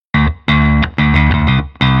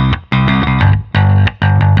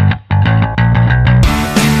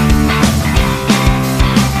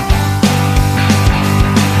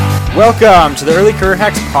Welcome to the Early Career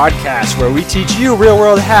Hacks podcast, where we teach you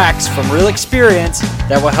real-world hacks from real experience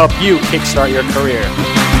that will help you kickstart your career.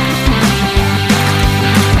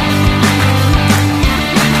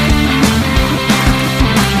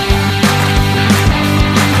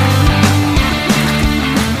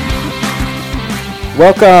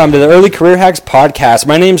 Welcome to the Early Career Hacks podcast.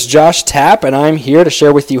 My name's Josh Tapp, and I'm here to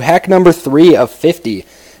share with you hack number 3 of 50.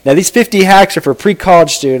 Now, these 50 hacks are for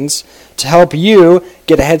pre-college students to help you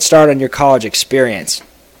get a head start on your college experience.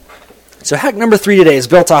 So hack number 3 today is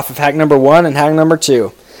built off of hack number 1 and hack number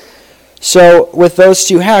 2. So with those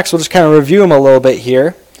two hacks, we'll just kind of review them a little bit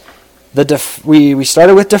here. We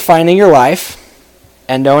started with defining your life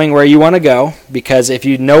and knowing where you want to go, because if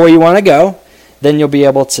you know where you want to go, then you'll be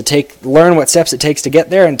able to learn what steps it takes to get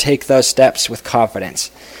there and take those steps with confidence.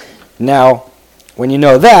 Now, when you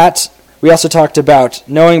know that, we also talked about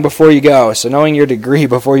knowing before you go, so knowing your degree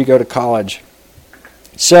before you go to college.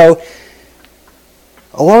 So,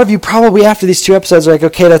 a lot of you probably after these 2 episodes are like,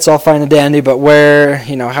 okay, that's all fine and dandy, but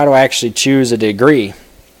how do I actually choose a degree?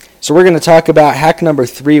 So we're going to talk about hack number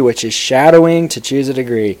 3, which is shadowing to choose a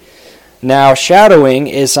degree. Now, shadowing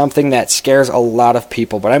is something that scares a lot of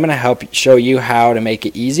people, but I'm going to help show you how to make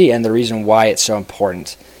it easy and the reason why it's so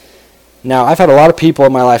important. Now, I've had a lot of people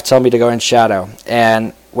in my life tell me to go and shadow,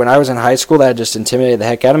 and when I was in high school, that just intimidated the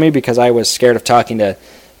heck out of me because I was scared of talking to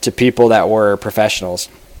people that were professionals.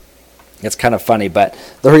 It's kind of funny, but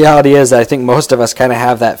the reality is that I think most of us kind of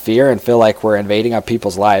have that fear and feel like we're invading on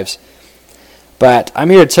people's lives. But I'm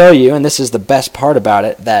here to tell you, and this is the best part about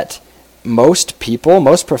it, that most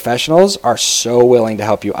professionals are so willing to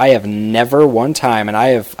help you. I have never one time, and I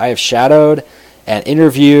have shadowed and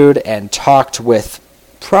interviewed and talked with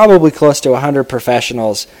probably close to 100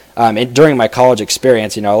 professionals during my college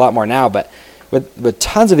experience, a lot more now, but with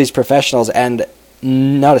tons of these professionals, and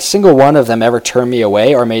not a single one of them ever turned me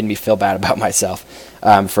away or made me feel bad about myself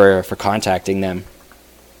for contacting them.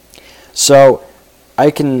 So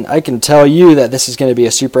I can tell you that this is going to be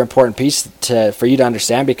a super important piece for you to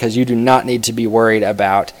understand, because you do not need to be worried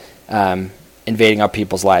about invading other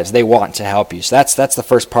people's lives. They want to help you. So that's the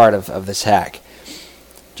first part of this hack.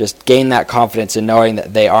 Just gain that confidence in knowing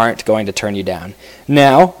that they aren't going to turn you down.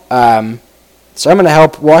 Now, so I'm going to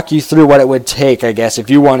help walk you through what it would take, I guess, if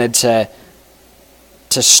you wanted to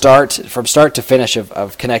start from start to finish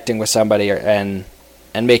of connecting with somebody and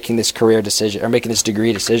making this career decision or making this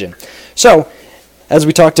degree decision. So, as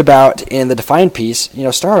we talked about in the define piece,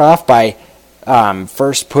 start off by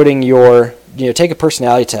first putting take a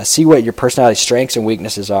personality test, see what your personality strengths and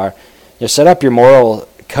weaknesses are. Set up your moral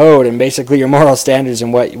code and basically your moral standards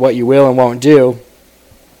and what you will and won't do.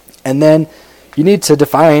 And then you need to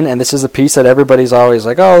define, and this is a piece that everybody's always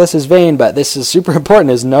like, oh, this is vain, but this is super important,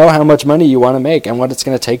 is know how much money you want to make and what it's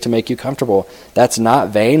going to take to make you comfortable. That's not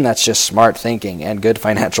vain, that's just smart thinking and good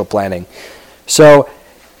financial planning. So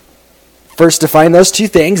first define those 2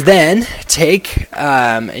 things, then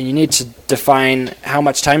and you need to define how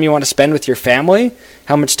much time you want to spend with your family,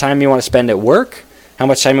 how much time you want to spend at work, how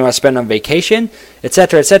much time you want to spend on vacation,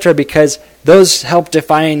 etc., because those help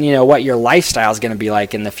define, what your lifestyle is going to be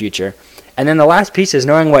like in the future. And then the last piece is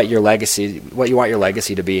knowing what you want your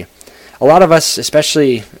legacy to be. A lot of us,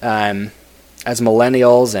 especially as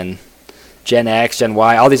millennials and Gen X, Gen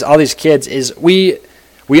Y, all these kids, is we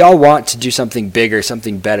all want to do something bigger,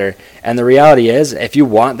 something better. And the reality is, if you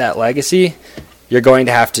want that legacy, you're going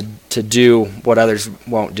to have to do what others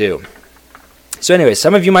won't do. So anyway,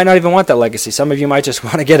 some of you might not even want that legacy. Some of you might just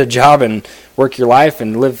want to get a job and work your life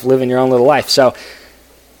and live in your own little life. So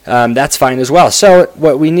that's fine as well. So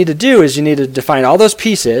what we need to do is you need to define all those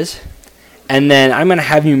pieces, and then I'm going to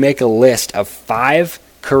have you make a list of 5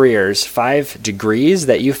 careers, 5 degrees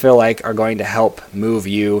that you feel like are going to help move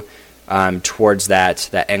you towards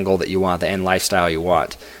that end goal that you want, the end lifestyle you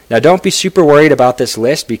want. Now, don't be super worried about this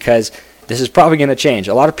list, because this is probably going to change.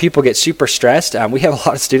 A lot of people get super stressed. We have a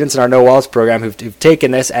lot of students in our No Walls program who've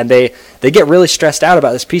taken this, and they get really stressed out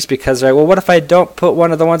about this piece because they're like, well, what if I don't put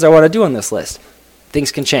one of the ones I want to do on this list?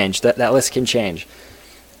 Things can change. That list can change.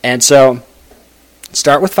 And so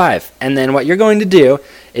start with 5. And then what you're going to do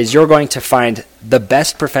is you're going to find the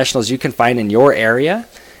best professionals you can find in your area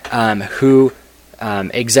who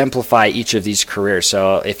exemplify each of these careers.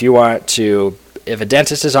 So if a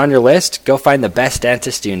dentist is on your list, go find the best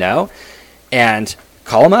dentist you know and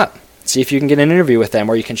call them up. See if you can get an interview with them,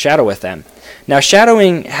 or you can shadow with them. Now,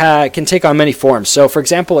 shadowing can take on many forms. So, for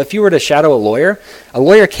example, if you were to shadow a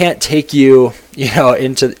lawyer can't take you,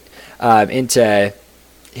 into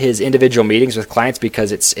his individual meetings with clients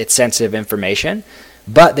because it's sensitive information.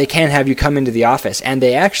 But they can have you come into the office, and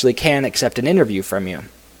they actually can accept an interview from you.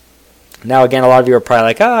 Now, again, a lot of you are probably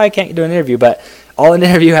like, oh, I can't do an interview, but all an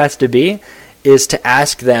interview has to be is to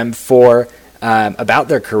ask them for about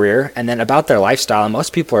their career and then about their lifestyle. And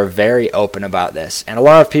most people are very open about this. And a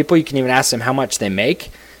lot of people, you can even ask them how much they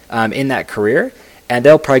make in that career, and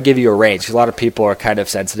they'll probably give you a range. 'Cause a lot of people are kind of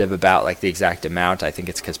sensitive about like the exact amount. I think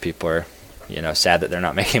it's because people are, sad that they're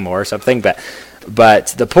not making more or something.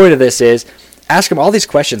 But the point of this is ask them all these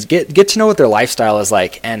questions. Get to know what their lifestyle is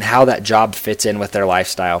like and how that job fits in with their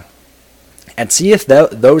lifestyle. And see if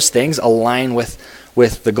those things align with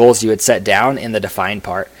the goals you had set down in the define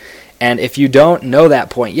part. And if you don't know that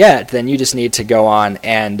point yet, then you just need to go on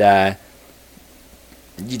and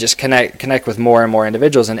you just connect with more and more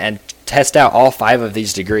individuals and test out all 5 of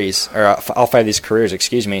these degrees, or all 5 of these careers,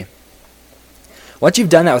 excuse me. Once you've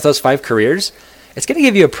done that with those 5 careers, it's going to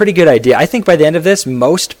give you a pretty good idea. I think by the end of this,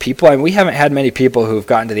 most people, we haven't had many people who've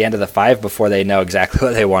gotten to the end of the 5 before they know exactly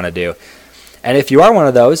what they want to do. And if you are one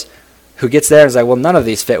of those who gets there and is like, well, none of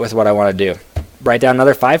these fit with what I want to do, write down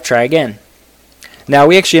another 5, try again. Now,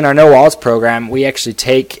 we actually, in our No Walls program, we actually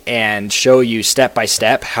take and show you step by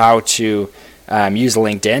step how to use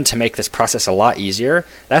LinkedIn to make this process a lot easier.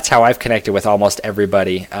 That's how I've connected with almost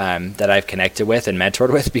everybody that I've connected with and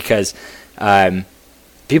mentored with, because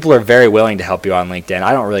people are very willing to help you on LinkedIn.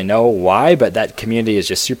 I don't really know why, but that community is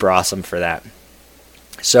just super awesome for that.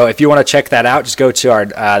 So if you want to check that out, just go to our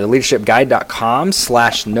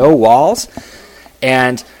theleadershipguide.com/nowalls.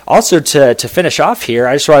 And also to finish off here,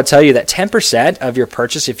 I just want to tell you that 10% of your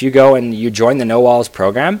purchase, if you go and you join the No Walls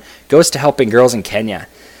program, goes to helping girls in Kenya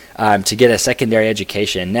to get a secondary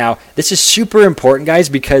education. Now, this is super important, guys,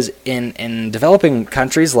 because in developing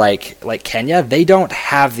countries like Kenya, they don't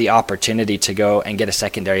have the opportunity to go and get a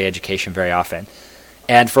secondary education very often.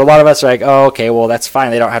 And for a lot of us, we're like, oh, okay, well, that's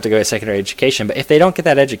fine. They don't have to go to secondary education. But if they don't get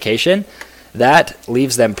that education, that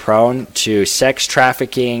leaves them prone to sex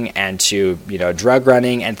trafficking and to drug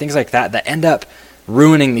running and things like that end up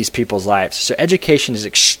ruining these people's lives. So education is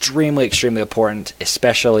extremely, extremely important,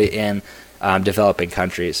 especially in developing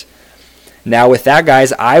countries. Now with that,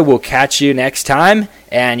 guys, I will catch you next time,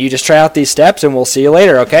 and you just try out these steps, and we'll see you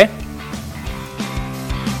later, okay?